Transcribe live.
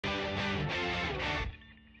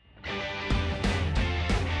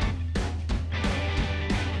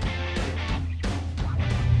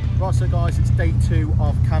Right, so guys, it's day 2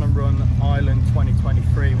 of Cannon Run Ireland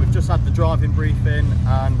 2023. We've just had the driving briefing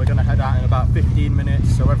and we're going to head out in about 15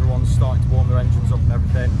 minutes, so everyone's starting to warm their engines up and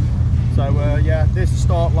everything. So yeah, there's the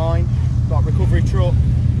start line, got a recovery truck,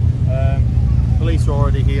 police are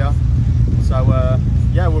already here. So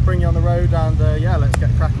yeah, we'll bring you on the road and yeah, let's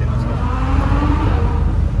get cracking, let's go.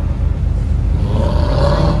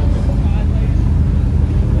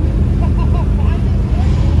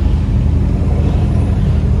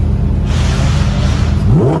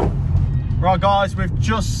 Right guys, we've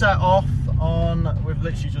just set off on, we've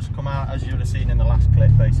literally just come out as you would have seen in the last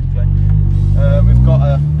clip basically. We've got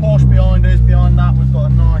a Porsche behind us, behind that we've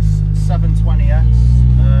got a nice 720S.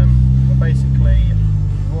 We're basically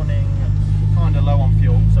running kind of low on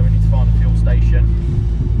fuel, so we need to find a fuel station.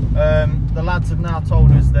 The lads have now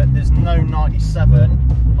told us that there's no 97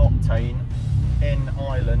 octane in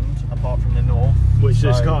Ireland apart from the north. Which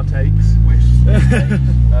this car takes.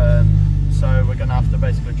 So we're going to have to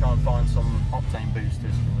basically try and find some octane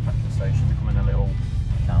boosters from the petrol station to come in a little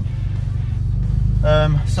can.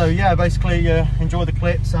 So yeah, basically enjoy the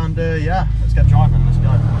clips and yeah, let's get driving, let's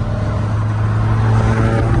go.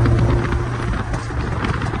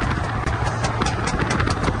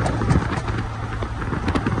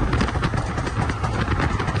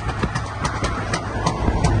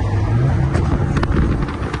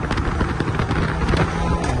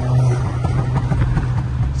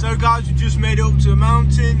 Guys, we just made it up to the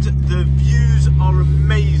mountains. The views are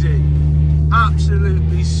amazing,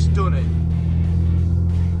 absolutely stunning.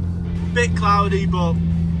 Bit cloudy, but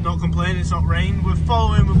not complaining, it's not rain. We're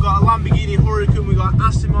following, we've got a Lamborghini Huracan, we've got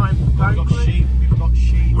Aston Martin Franklin. We've got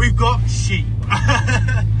sheep. We've got sheep.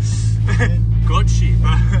 Good sheep.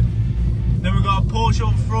 Then we've got a Porsche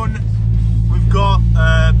up front. We've got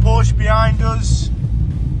Porsche behind us.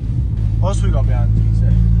 What else we got behind us?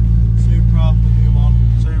 Supra, the new one.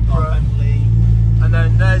 Bentley. And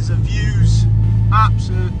then there's the views,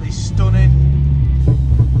 absolutely stunning.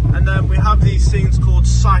 And then we have these things called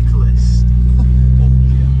cyclists up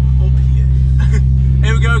here.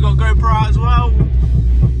 Here we go, got GoPro out as well.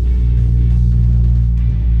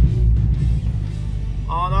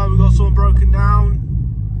 Oh no, we got someone broken down.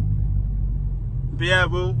 But yeah,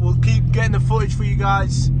 we'll keep getting the footage for you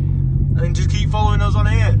guys and just keep following us on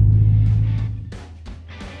here.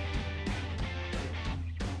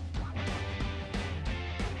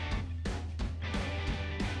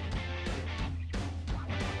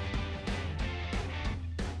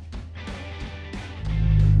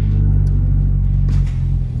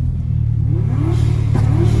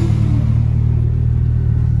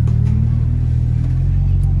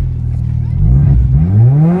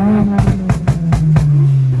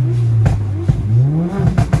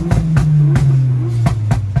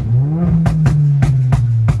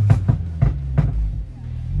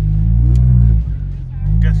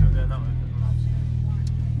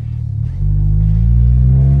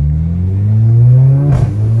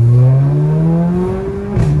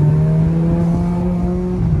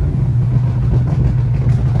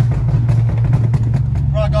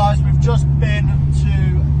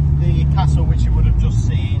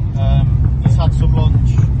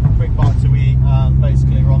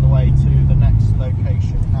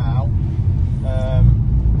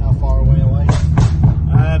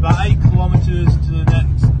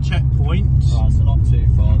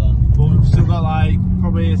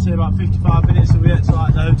 Say about 55 minutes and we get to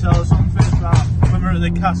like the hotel or something. It's about, when we're at the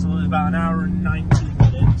castle, it's about an hour and 90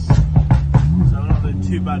 minutes. So we're not doing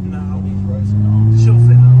too bad now. She'll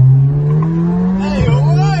fit now. Hey,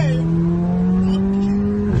 alright!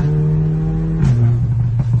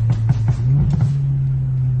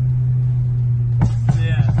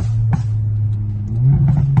 Yeah.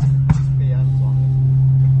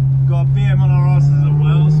 Got a BM on our asses as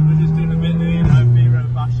well, so we're just doing a bit of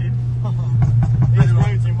B-road bashing. These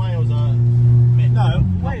roads in Wales are... No,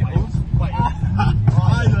 Wales.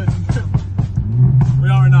 Ireland. We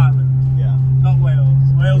are in Ireland. Yeah. Not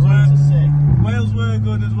Wales. Wales are sick. Wales were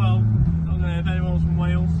good as well. I don't know if anyone's from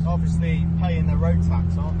Wales. Obviously paying their road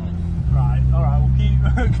tax, aren't they? Right, alright, we'll keep...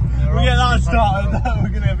 we'll get that started. We're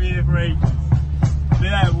going to be here for ages. But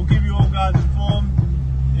yeah, we'll keep you all guys informed.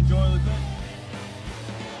 Enjoy the day.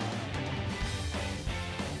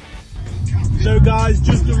 So guys,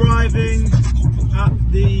 just arriving at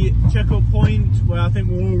the checkup point where I think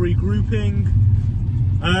we're all regrouping.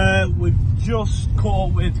 We've just caught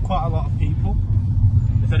up with quite a lot of people.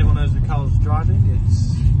 If anyone knows the Cal's driving,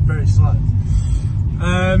 it's very slow.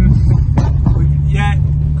 Yeah,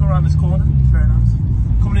 come around this corner, it's very nice.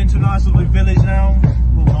 Coming into a nice lovely village now.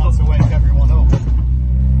 Nice to wake everyone up.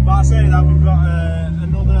 But I say that we've got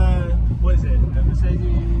another what is it? A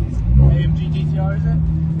Mercedes AMG GTR, is it?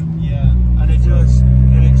 Yeah. And it's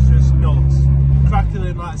just nuts.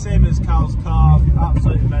 Crackling like same as Cal's car,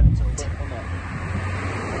 absolutely mental.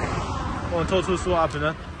 Go on, talk to us what happened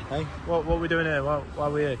then. Hey? What are we doing here? Why are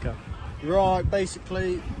we here, Cal? Right,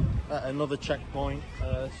 basically at another checkpoint.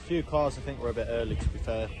 A few cars I think were a bit early, to be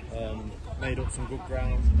fair. Made up some good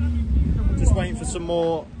ground. Just waiting for some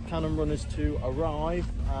more Cannon runners to arrive,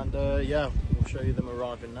 and yeah, we'll show you them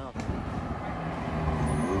arriving now.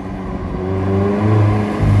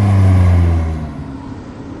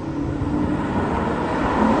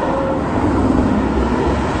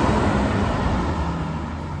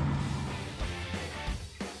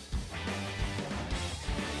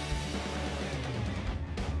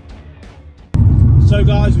 So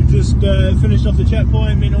guys, we've just finished off the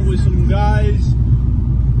checkpoint, meeting up with some guys,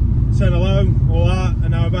 saying hello, all that,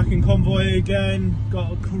 and now we're back in convoy again.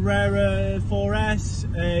 Got a Carrera 4S,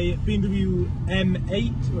 a BMW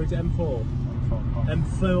M8, or is it M4?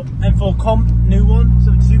 M4 Comp, new one,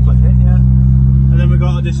 72 plate, yeah. And then we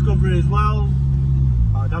got a Discovery as well.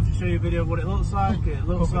 I'd have to show you a video of what it looks like. It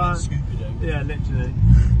looks like, yeah, literally.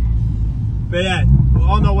 But yeah, we're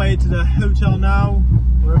on our way to the hotel now.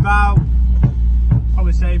 We're about,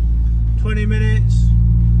 probably say 20 minutes.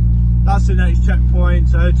 That's the next checkpoint.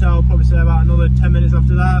 So hotel, probably say about another 10 minutes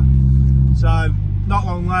after that. So not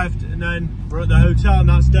long left, and then we're at the hotel, and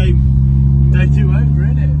that's day 2 over,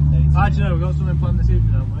 isn't it? Actually, no, we've got something planned this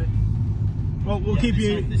evening, haven't we? Well, we'll keep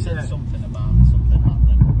you. They said something about something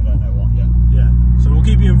happening, but we don't know what yet. Yeah. So we'll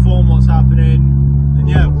keep you informed what's happening, and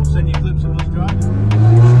yeah, we'll send you clips of us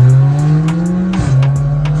driving.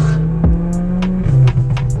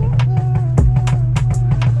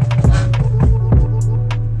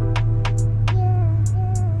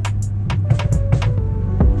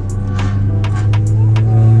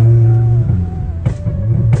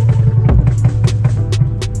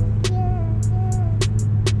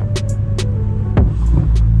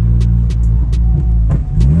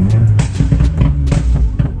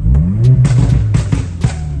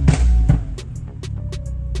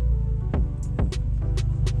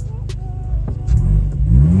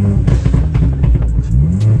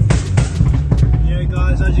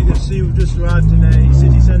 We've just arrived in a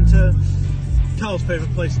city centre, Cal's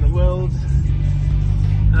favourite place in the world,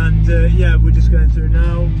 and yeah, we're just going through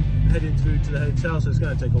now, heading through to the hotel, so it's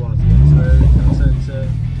going to take a while to get through Cal Centre,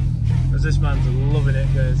 as this man's loving it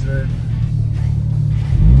going through.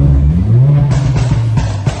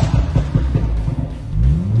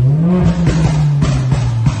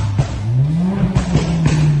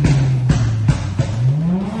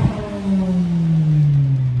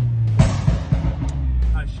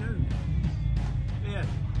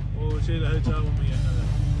 We'll see the hotel when we get there.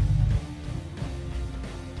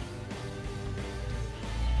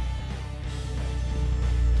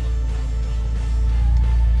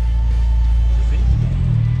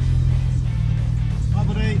 Hi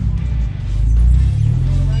buddy.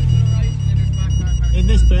 In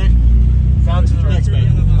this bit. Down to the next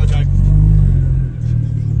bit. Okay.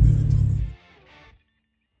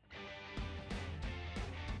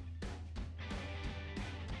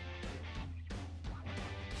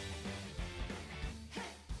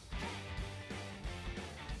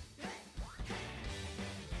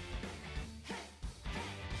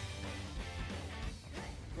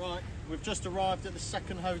 Right, we've just arrived at the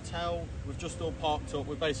second hotel. We've just all parked up.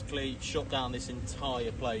 We've basically shut down this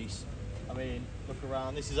entire place. I mean, look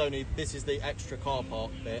around. This is the extra car park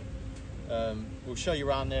bit. We'll show you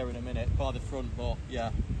around there in a minute by the front, but yeah,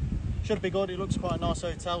 should be good. It looks quite a nice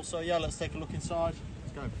hotel. So yeah, let's take a look inside.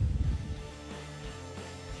 Let's go.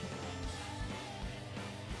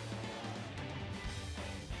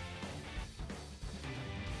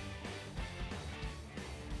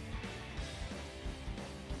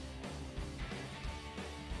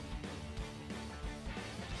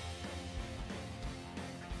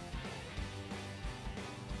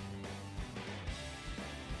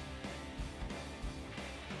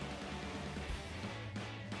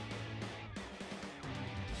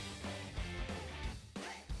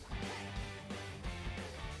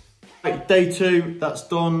 Right, day 2, that's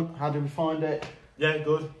done. How did we find it? Yeah,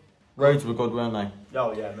 good. Roads were good, weren't they?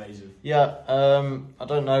 Oh yeah, amazing. Yeah, I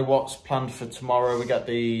don't know what's planned for tomorrow. We get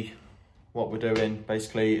what we're doing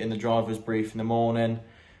basically in the driver's brief in the morning.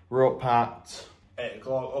 We're up at 8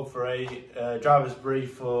 o'clock, up for 8. Driver's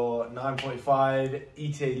brief for 9:45.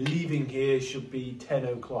 ETA leaving here should be 10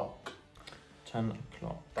 o'clock. 10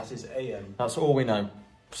 o'clock. That is AM. That's all we know.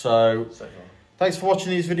 So thanks for watching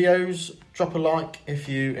these videos. Drop a like if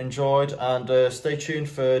you enjoyed, and stay tuned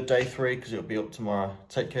for day 3 because it'll be up tomorrow.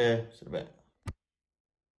 Take care. See you in a bit.